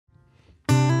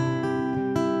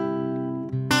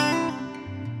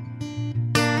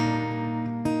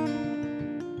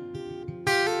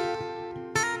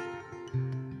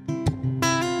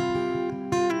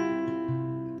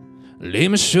Let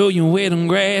me show you where the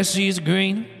grass is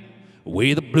green,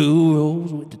 where the blue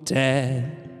rolls with the tide.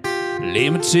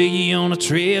 Let me take you on a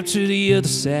trip to the other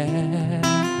side.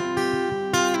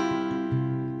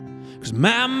 'Cause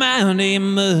my mind ain't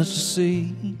much to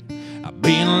see. I've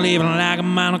been living like a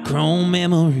monochrome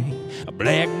memory, a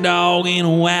black dog in a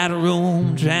white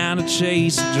room trying to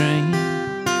chase a dream.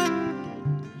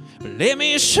 But let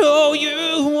me show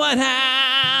you what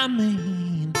I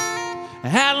mean.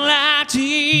 I'd like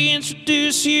to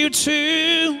introduce you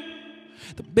to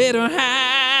the better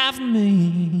half of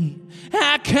me.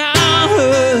 I call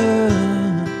her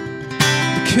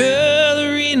the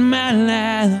color in my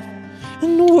life,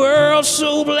 and the world's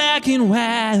so black and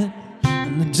white,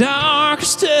 and the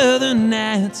darkest of the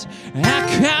nights. I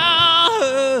call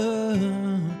her,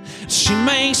 she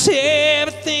makes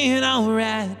everything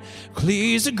alright,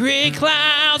 clears the gray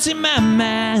clouds in my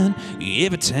mind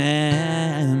every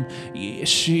time. Yeah,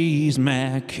 she's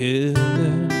my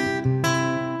color.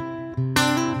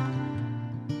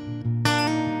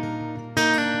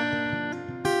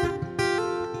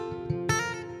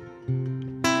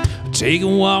 Take a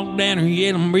walk down her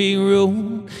yellow brick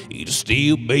road, it'll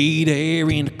still be there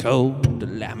in the cold to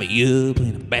light me up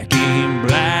in the back end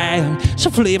black.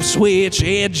 So flip a switch,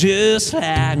 yeah, just like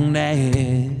that,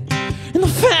 and the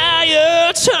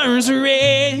fire turns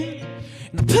red,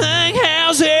 and the punk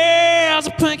house is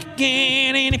a punk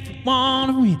again. And if you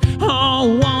wanna win,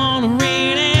 oh, wanna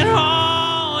win at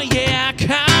all, yeah, I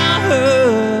call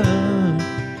her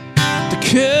the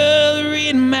color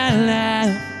in my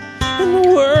life, and the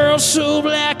world's so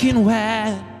black and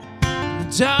white, the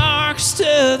darkest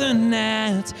of the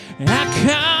nights. I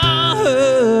call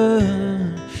her,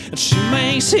 and she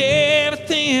makes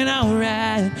everything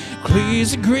alright,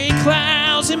 clears the gray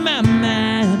clouds in my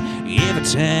mind every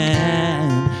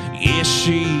time. Yeah,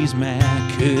 she's my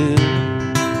color.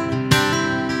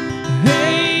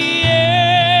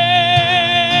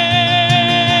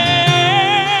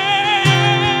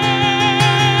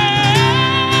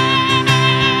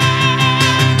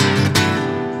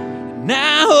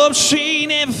 She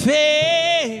never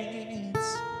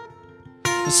fades.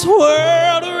 This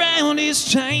world around is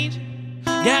changing,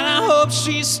 God, I hope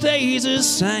she stays the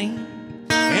same.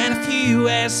 And if you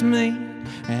ask me,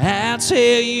 I'll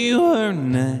tell you her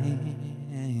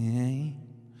name.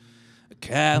 I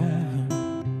call her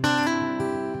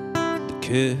the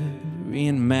color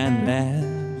in my life,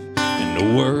 and the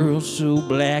world's so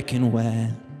black and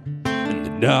white, and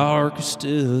the darkest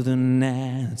of the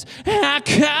nights. I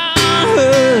call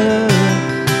her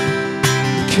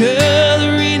the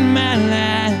color in my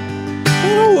life,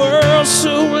 and the world's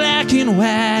so black and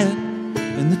white,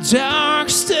 and the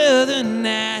darkest of the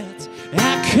nights.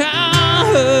 I call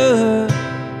her,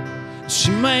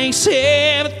 she makes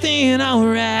everything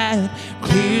alright,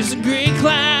 clears the gray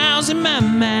clouds in my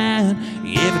mind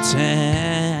every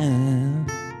time.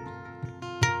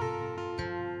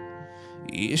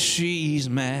 Yeah, she's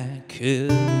my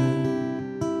color.